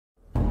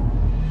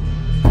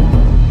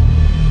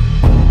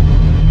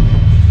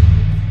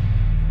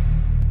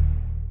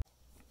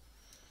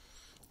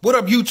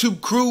What up,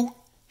 YouTube crew?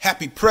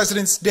 Happy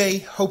President's Day.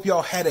 Hope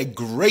y'all had a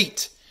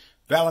great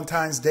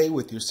Valentine's Day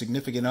with your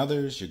significant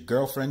others, your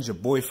girlfriends, your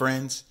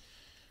boyfriends,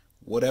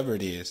 whatever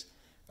it is.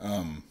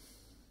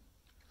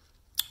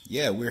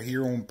 Yeah, we're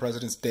here on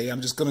President's Day. I'm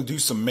just going to do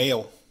some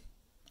mail.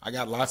 I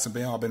got lots of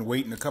mail. I've been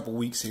waiting a couple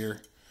weeks here.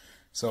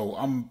 So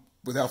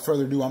without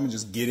further ado, I'm going to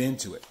just get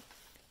into it.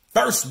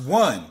 First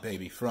one,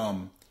 baby,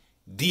 from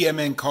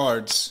DMN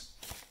Cards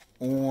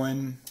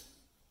on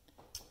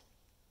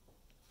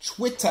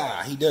Twitter.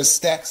 He does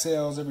stack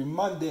sales every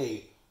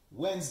Monday,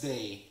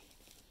 Wednesday.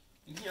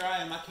 And here I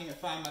am. I can't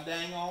find my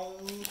dang on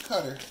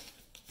cutter.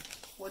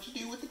 What you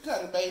do with the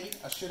cutter, baby?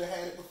 I should have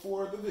had it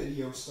before the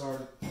video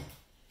started.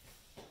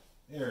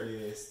 There it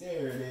is.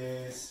 There it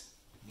is.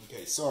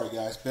 Okay, sorry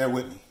guys. Bear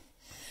with me.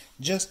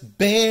 Just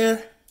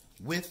bear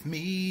with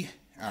me.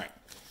 Alright.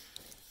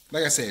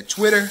 Like I said,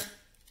 Twitter,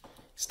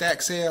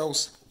 stack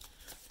sales,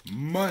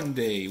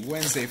 Monday,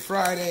 Wednesday,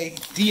 Friday,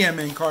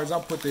 DMN Cards. I'll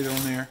put that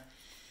on there.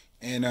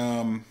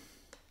 And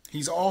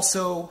he's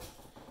also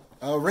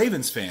a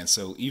Ravens fan,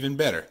 so even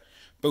better.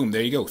 Boom,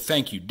 there you go.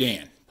 Thank you,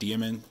 Dan.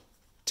 DMN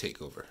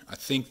Takeover. I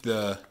think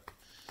the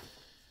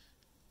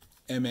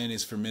MN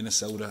is for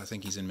Minnesota. I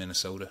think he's in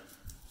Minnesota.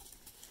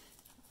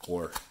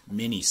 Or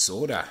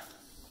Minnesota,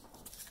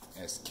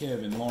 as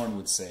Kev and Lauren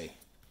would say.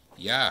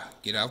 Yeah,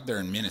 get out there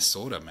in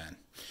Minnesota, man.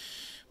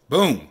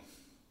 Boom.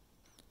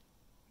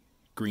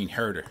 Green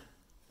Herder.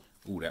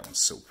 Ooh, that one's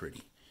so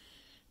pretty.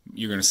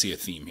 You're going to see a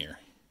theme here.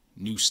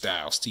 New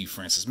style, Steve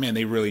Francis. Man,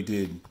 they really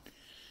did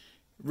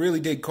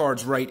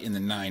cards right in the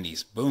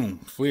 90s. Boom.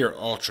 Fleer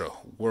Ultra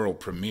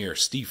World Premiere.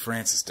 Steve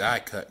Francis die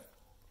cut.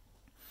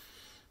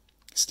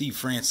 Steve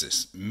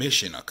Francis.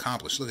 Mission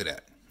accomplished. Look at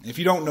that. If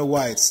you don't know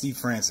why it's Steve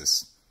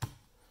Francis.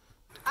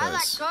 I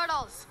like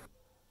turtles.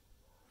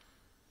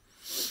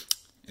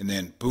 And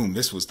then, boom,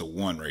 this was the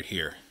one right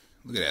here.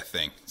 Look at that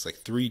thing. It's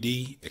like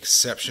 3D,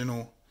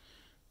 exceptional.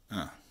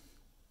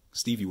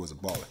 Stevie was a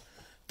baller.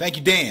 Thank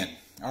you, Dan.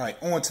 All right,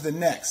 on to the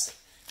next.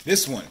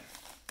 This one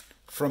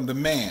from the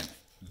man,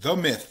 the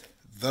myth,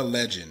 the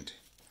legend,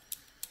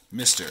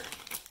 Mr.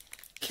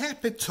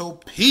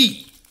 Capital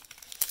P.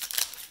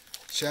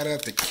 Shout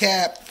out to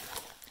Cap,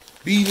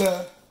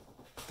 Bila,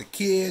 the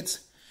kids,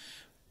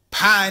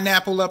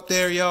 Pineapple up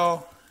there,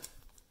 y'all.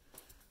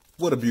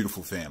 What a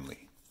beautiful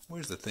family.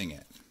 Where's the thing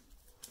at?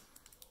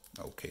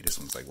 Okay, this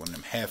one's like one of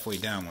them halfway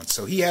down ones.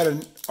 So he had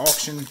an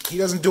auction. He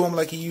doesn't do them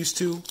like he used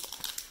to.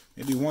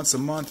 Maybe once a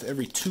month,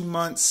 every 2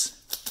 months.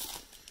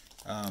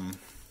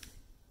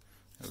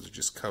 Those are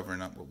just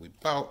covering up what we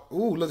bought.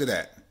 Ooh, look at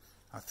that.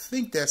 I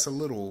think that's a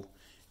little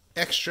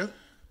extra.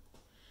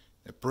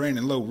 That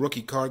Brandon Lowe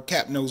rookie card.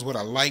 Cap knows what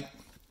I like.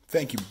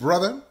 Thank you,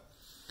 brother.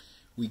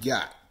 We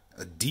got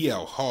a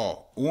DL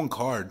Hall on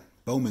card.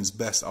 Bowman's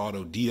best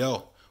auto.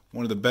 DL,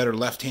 one of the better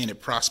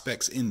left-handed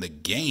prospects in the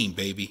game,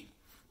 baby.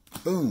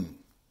 Boom.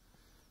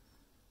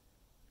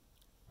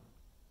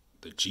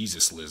 The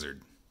Jesus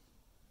Lizard.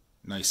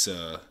 Nice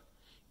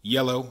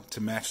yellow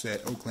to match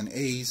that Oakland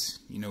A's.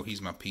 You know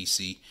he's my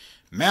PC.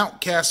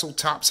 Mountcastle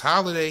Topps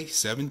Holiday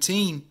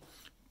 17.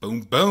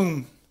 Boom,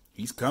 boom.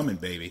 He's coming,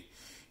 baby.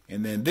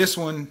 And then this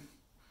one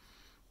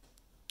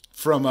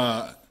from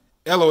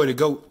Eloy to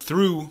go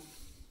through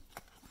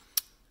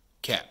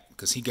Cap,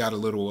 because he got a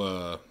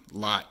little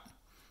lot.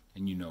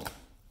 And you know,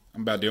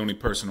 I'm about the only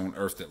person on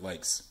earth that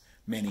likes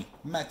Manny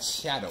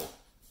Machado.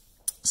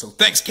 So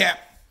thanks, Cap.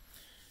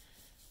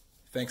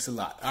 Thanks a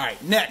lot. All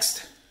right,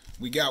 next.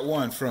 We got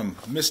one from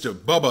Mr.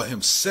 Bubba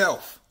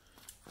himself.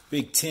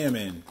 Big Tim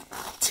and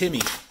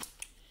Timmy.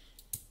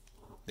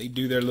 They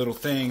do their little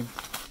thing.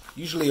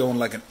 Usually on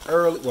like an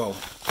early, well,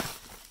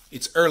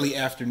 it's early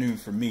afternoon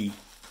for me.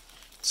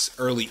 It's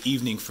early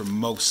evening for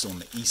most on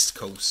the East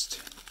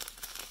Coast.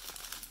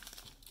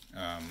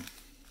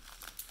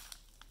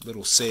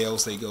 Little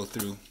sales they go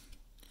through.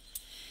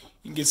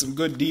 You can get some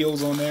good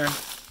deals on there.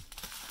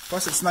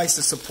 Plus it's nice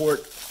to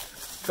support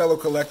fellow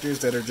collectors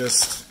that are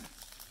just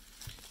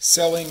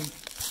selling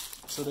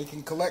so they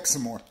can collect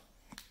some more.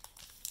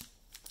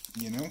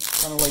 You know,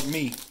 kind of like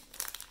me.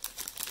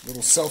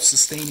 Little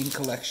self-sustaining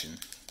collection.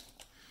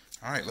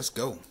 Alright, let's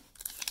go.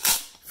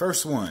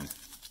 First one.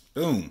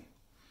 Boom.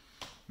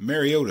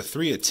 Mariota,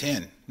 3 of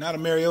 10. Not a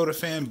Mariota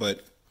fan, but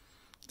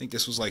I think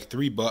this was like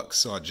 $3,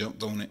 so I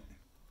jumped on it.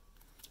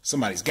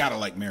 Somebody's got to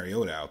like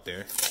Mariota out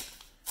there.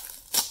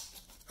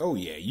 Oh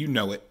yeah, you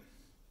know it.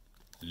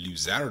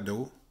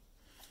 Luzardo.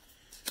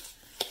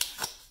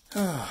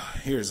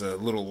 Here's a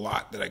little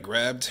lot that I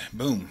grabbed.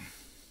 Boom.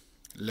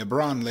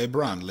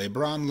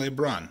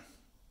 LeBron.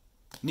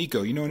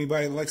 Nico, you know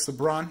anybody that likes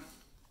LeBron?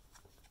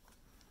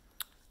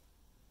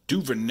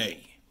 Duvernay.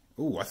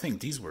 Ooh, I think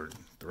these were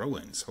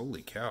throw-ins.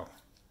 Holy cow.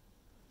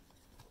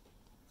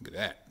 Look at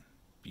that.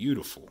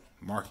 Beautiful.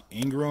 Mark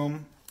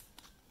Ingram.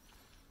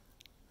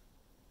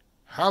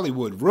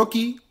 Hollywood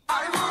rookie.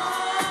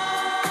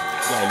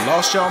 Y'all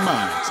lost y'all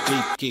minds.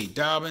 J.K.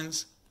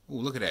 Dobbins. Ooh,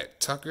 look at that.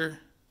 Tucker.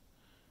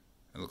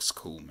 That looks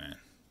cool, man.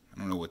 I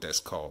don't know what that's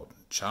called.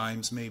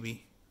 Chimes,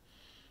 maybe?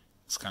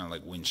 It's kind of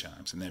like wind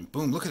chimes. And then,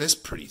 boom, look at this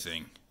pretty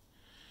thing.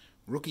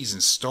 Rookies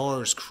and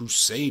Stars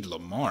Crusade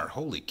Lamar.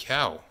 Holy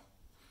cow.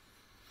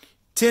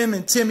 Tim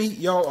and Timmy,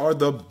 y'all are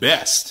the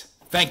best.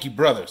 Thank you,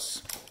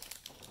 brothers.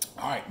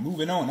 All right,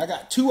 moving on. I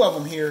got 2 of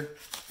them here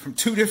from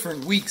 2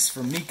 different weeks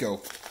from Nico.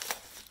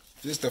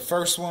 This is the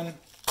first one.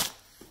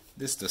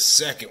 This is the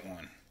second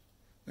one.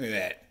 Look at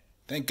that.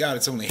 Thank God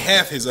it's only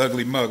half his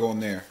ugly mug on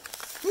there.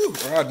 Whew,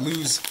 or I'd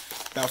lose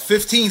about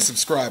 15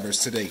 subscribers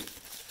today.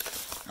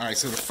 All right,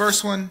 so the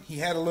first one, he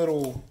had a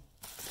little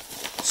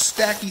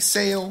stacky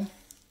sale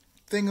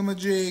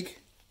thingamajig.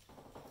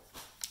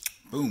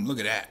 Boom, look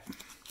at that.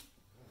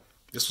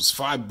 This was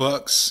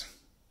 $5.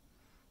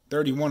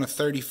 31 of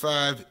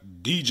 35.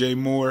 DJ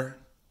Moore.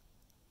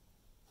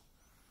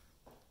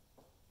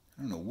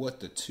 I don't know what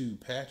the 2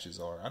 patches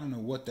are. I don't know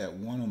what that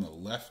one on the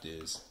left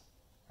is.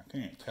 I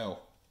can't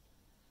tell.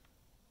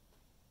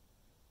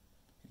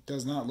 It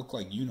does not look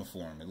like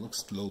uniform. It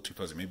looks a little too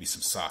fuzzy. Maybe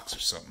some socks or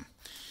something.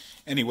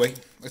 Anyway,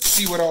 let's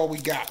see what all we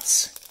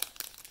got.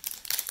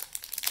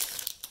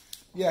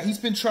 Yeah, he's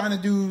been trying to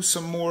do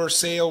some more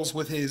sales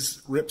with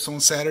his rips on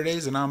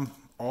Saturdays, and I'm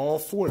all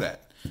for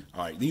that.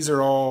 All right, these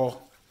are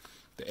all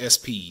the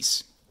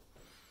SPs.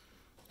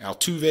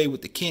 Altuve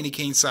with the candy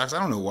cane socks. I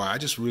don't know why. I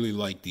just really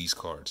like these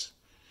cards.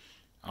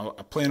 I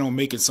plan on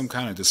making some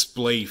kind of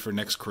display for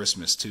next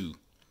Christmas, too.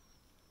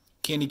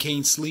 Candy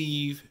cane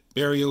sleeve.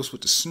 Barrios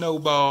with the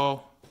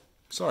snowball.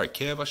 Sorry,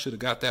 Kev. I should have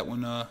got that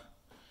one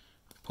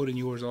put in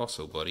yours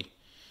also, buddy.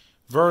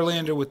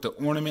 Verlander with the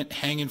ornament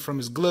hanging from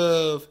his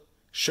glove.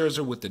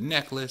 Scherzer with the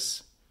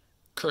necklace.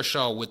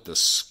 Kershaw with the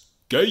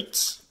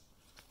skates.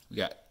 We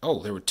got,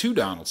 oh, there were 2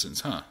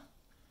 Donaldsons, huh?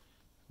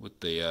 With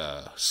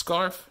the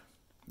scarf.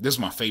 This is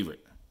my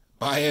favorite.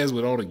 Baez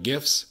with all the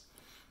gifts.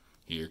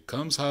 Here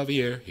comes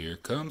Javier. Here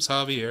comes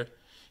Javier.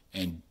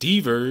 And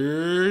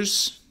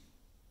Devers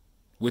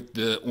with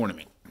the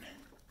ornament.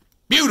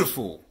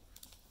 Beautiful. All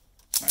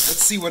right,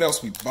 let's see what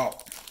else we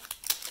bought.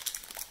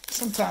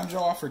 Sometimes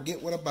y'all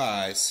forget what I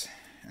buys.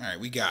 All right,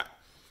 we got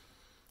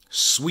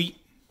Sweet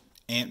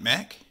Aunt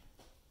Mac.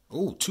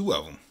 Oh, 2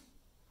 of them.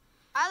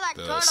 I like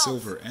the turtles.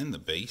 Silver and the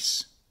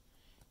base.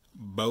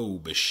 Bo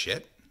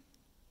Bichette.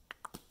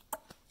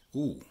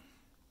 Ooh.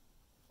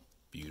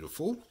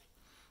 Beautiful.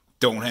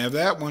 Don't have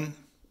that one.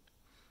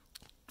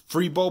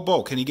 Free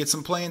Bobo. Can he get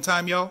some playing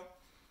time, y'all?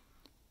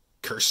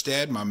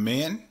 Kerstad, my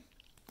man.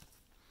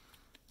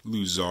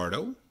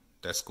 Luzardo.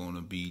 That's going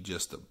to be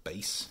just a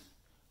base.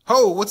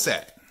 Oh, what's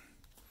that?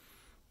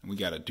 We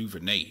got a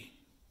Duvernay.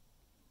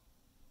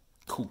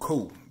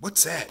 Cool.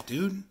 What's that,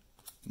 dude?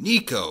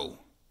 Nico.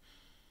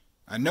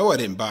 I know I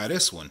didn't buy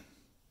this one.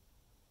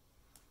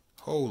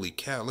 Holy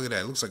cow, look at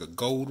that. It looks like a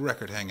gold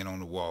record hanging on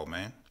the wall,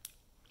 man.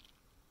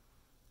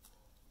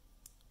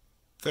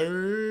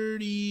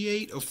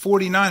 38 of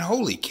 49.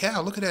 Holy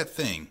cow, look at that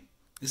thing.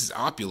 This is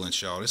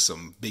opulence, y'all. This is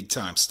some big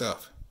time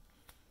stuff.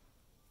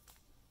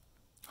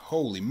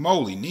 Holy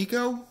moly,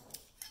 Nico.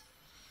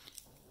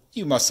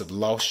 You must have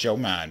lost your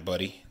mind,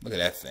 buddy. Look at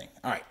that thing.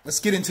 All right, let's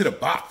get into the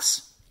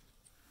box.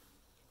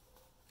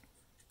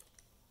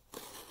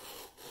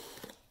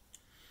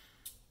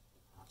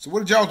 So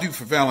what did y'all do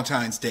for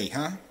Valentine's Day,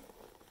 huh?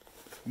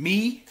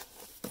 Me,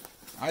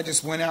 I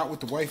just went out with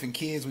the wife and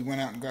kids. We went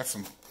out and got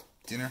some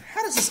dinner.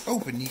 How does this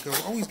open, Nico?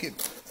 I always get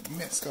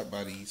messed up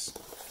by these.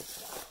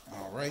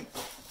 All right.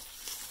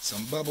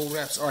 Some bubble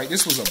wraps. All right,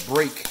 this was a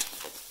break.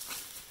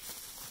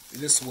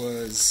 This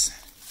was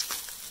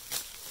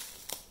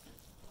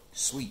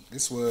sweet.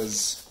 This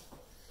was,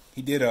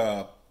 he did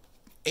a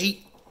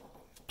 8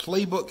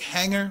 playbook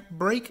hanger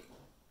break.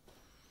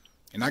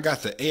 And I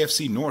got the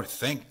AFC North,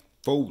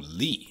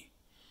 thankfully.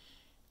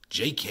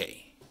 JK.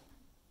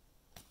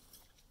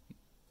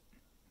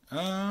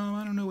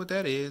 I don't know what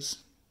that is.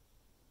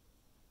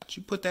 Did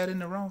you put that in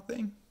the wrong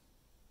thing?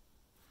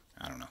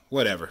 I don't know.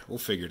 Whatever. We'll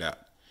figure it out.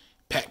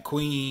 Pat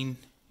Queen,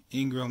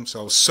 Ingram.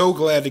 So I was so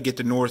glad to get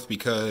the North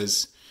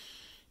because,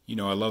 you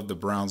know, I love the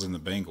Browns and the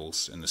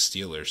Bengals and the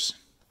Steelers.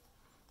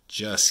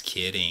 Just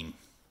kidding.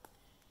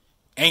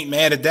 Ain't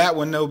mad at that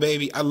one, though,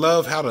 baby. I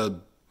love how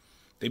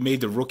they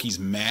made the rookies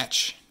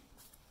match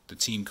the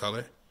team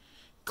color.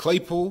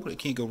 Claypool. They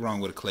can't go wrong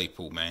with a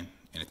Claypool, man.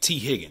 And a T.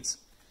 Higgins.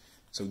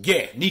 So,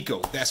 yeah, Nico,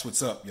 that's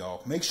what's up,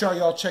 y'all. Make sure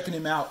y'all checking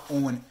him out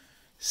on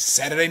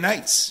Saturday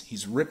nights.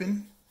 He's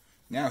ripping.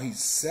 Now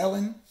he's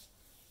selling.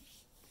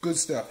 Good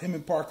stuff. Him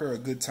and Parker are a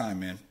good time,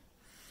 man.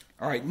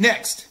 All right,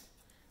 next,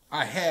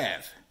 I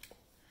have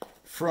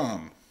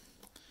from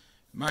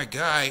my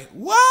guy.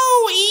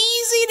 Whoa,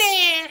 easy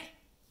there.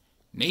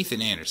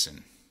 Nathan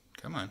Anderson.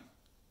 Come on.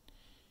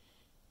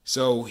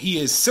 So, he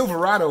is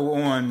Silverado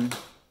on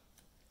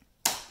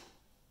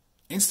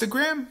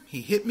Instagram.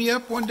 He hit me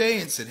up one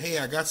day and said, hey,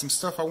 I got some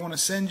stuff I want to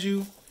send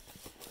you.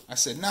 I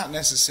said, not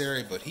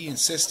necessary, but he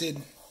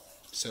insisted.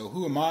 So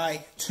who am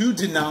I to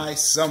deny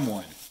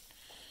someone?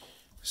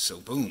 So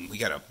boom, we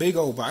got a big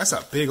old box.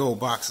 That's a big old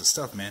box of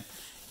stuff, man.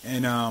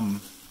 And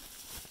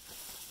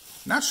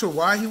not sure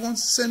why he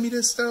wants to send me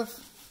this stuff.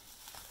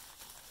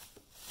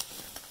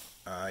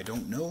 I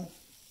don't know.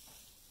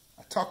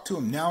 I talk to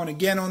him now and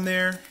again on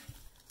there.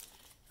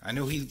 I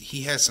know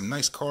he has some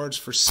nice cards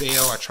for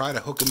sale. I try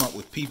to hook him up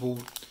with people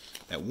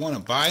that want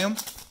to buy them.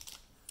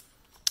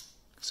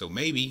 So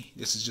maybe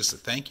this is just a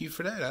thank you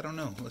for that. I don't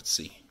know. Let's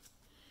see.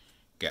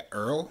 Got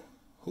Earl.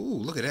 Ooh,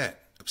 look at that.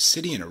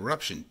 Obsidian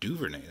Eruption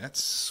Duvernay.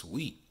 That's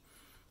sweet.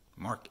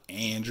 Mark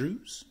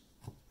Andrews.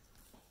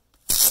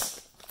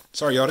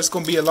 Sorry, y'all. This is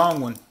going to be a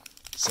long one.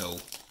 So,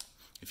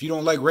 if you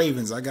don't like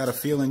Ravens, I got a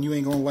feeling you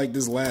ain't going to like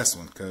this last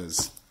one.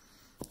 Because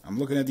I'm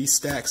looking at these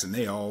stacks and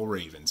they all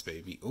Ravens,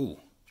 baby. Ooh.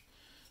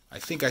 I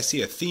think I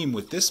see a theme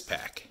with this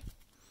pack.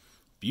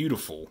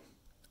 Beautiful.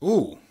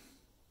 Ooh.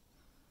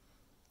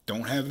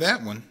 Don't have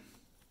that one.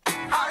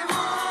 I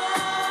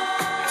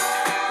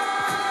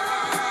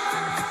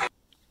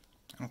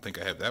don't think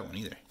I have that one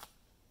either.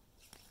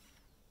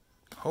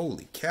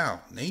 Holy cow,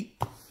 Nate.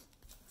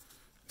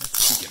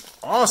 That's freaking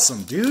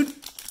awesome, dude.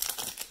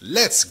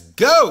 Let's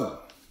go.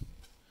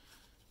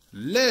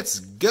 Let's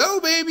go,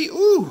 baby.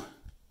 Ooh.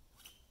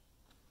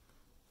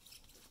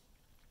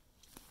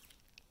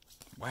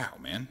 Wow,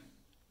 man.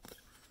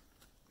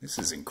 This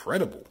is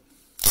incredible.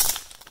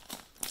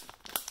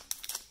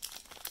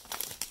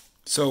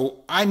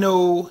 So, I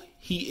know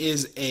he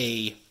is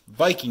a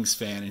Vikings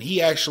fan, and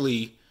he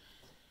actually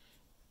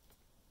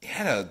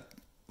had a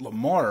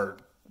Lamar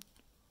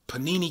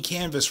Panini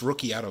Canvas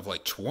rookie out of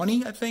like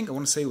 20, I think. I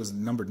want to say it was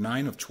number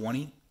 9 of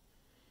 20.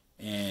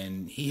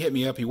 And he hit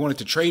me up. He wanted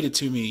to trade it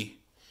to me.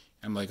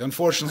 I'm like,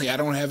 unfortunately, I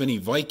don't have any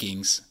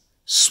Vikings.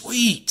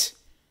 Sweet!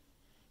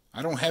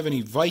 I don't have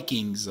any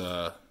Vikings.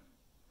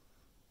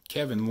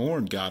 Kevin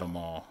Lorne got them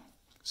all.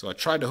 So I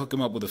tried to hook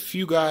him up with a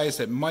few guys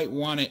that might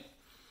want it.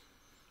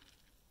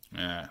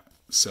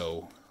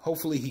 So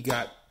hopefully he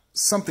got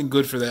something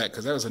good for that,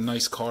 because that was a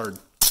nice card.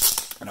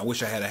 And I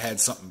wish I had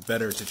something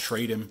better to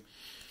trade him.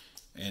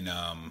 And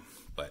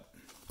but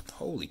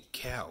holy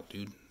cow,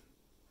 dude.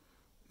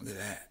 Look at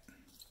that.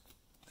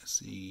 Let's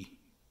see.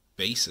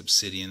 Base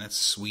Obsidian, that's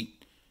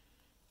sweet.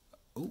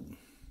 Ooh.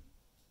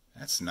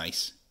 That's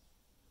nice.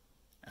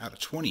 Out of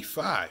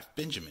 25,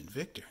 Benjamin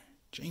Victor.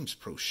 James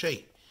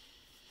Prochet.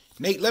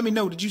 Nate, let me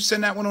know. Did you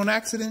send that one on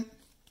accident?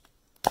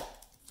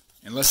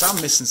 Unless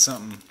I'm missing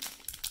something.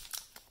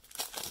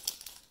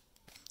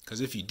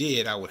 Because if you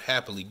did, I would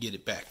happily get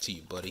it back to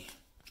you, buddy.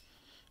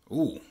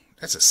 Ooh,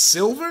 that's a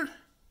silver?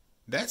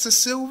 That's a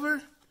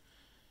silver?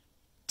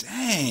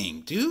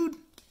 Dang, dude.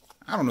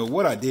 I don't know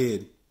what I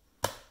did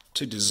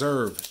to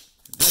deserve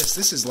this.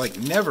 This is like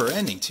never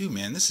ending too,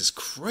 man. This is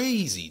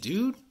crazy,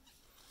 dude.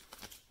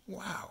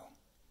 Wow.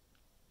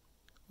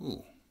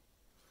 Ooh.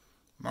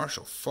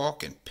 Marshall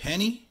Faulk and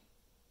Penny.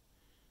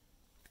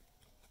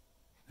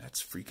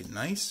 That's freaking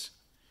nice.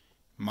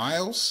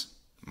 Miles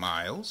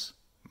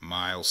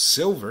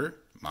Silver.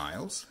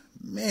 Miles.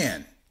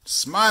 Man,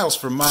 smiles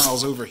for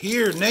Miles over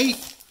here,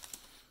 Nate.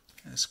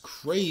 That's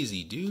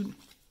crazy, dude.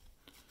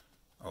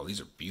 Oh, these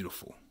are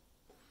beautiful.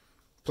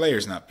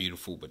 Player's not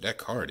beautiful, but that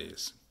card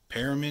is.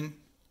 Perriman,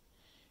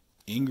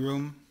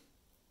 Ingram,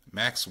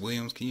 Max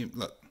Williams. Can you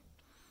look?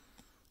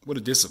 What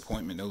a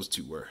disappointment those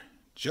two were.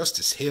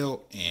 Justice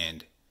Hill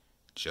and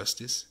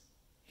Justice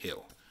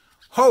Hill.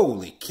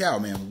 Holy cow,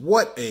 man.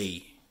 What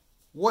a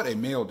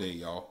mail day,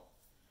 y'all.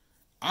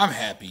 I'm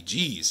happy.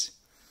 Jeez.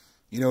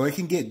 You know, it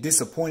can get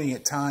disappointing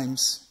at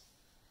times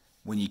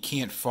when you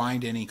can't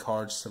find any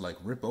cards to like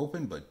rip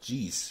open, but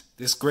geez,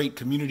 this great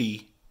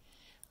community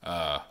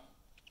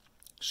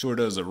sure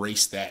does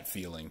erase that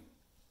feeling.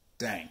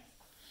 Dang.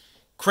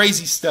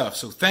 Crazy stuff.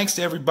 So thanks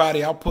to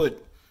everybody. I'll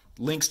put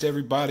links to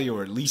everybody,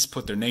 or at least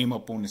put their name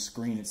up on the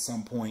screen at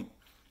some point.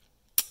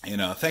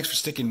 And thanks for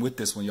sticking with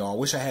this one, y'all. I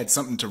wish I had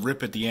something to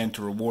rip at the end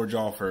to reward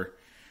y'all for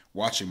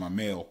watching my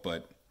mail,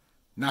 but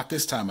not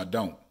this time. I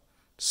don't.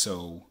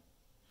 So,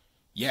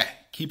 yeah,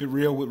 keep it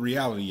real with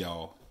reality,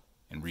 y'all.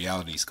 And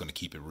reality is going to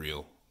keep it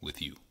real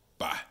with you.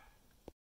 Bye.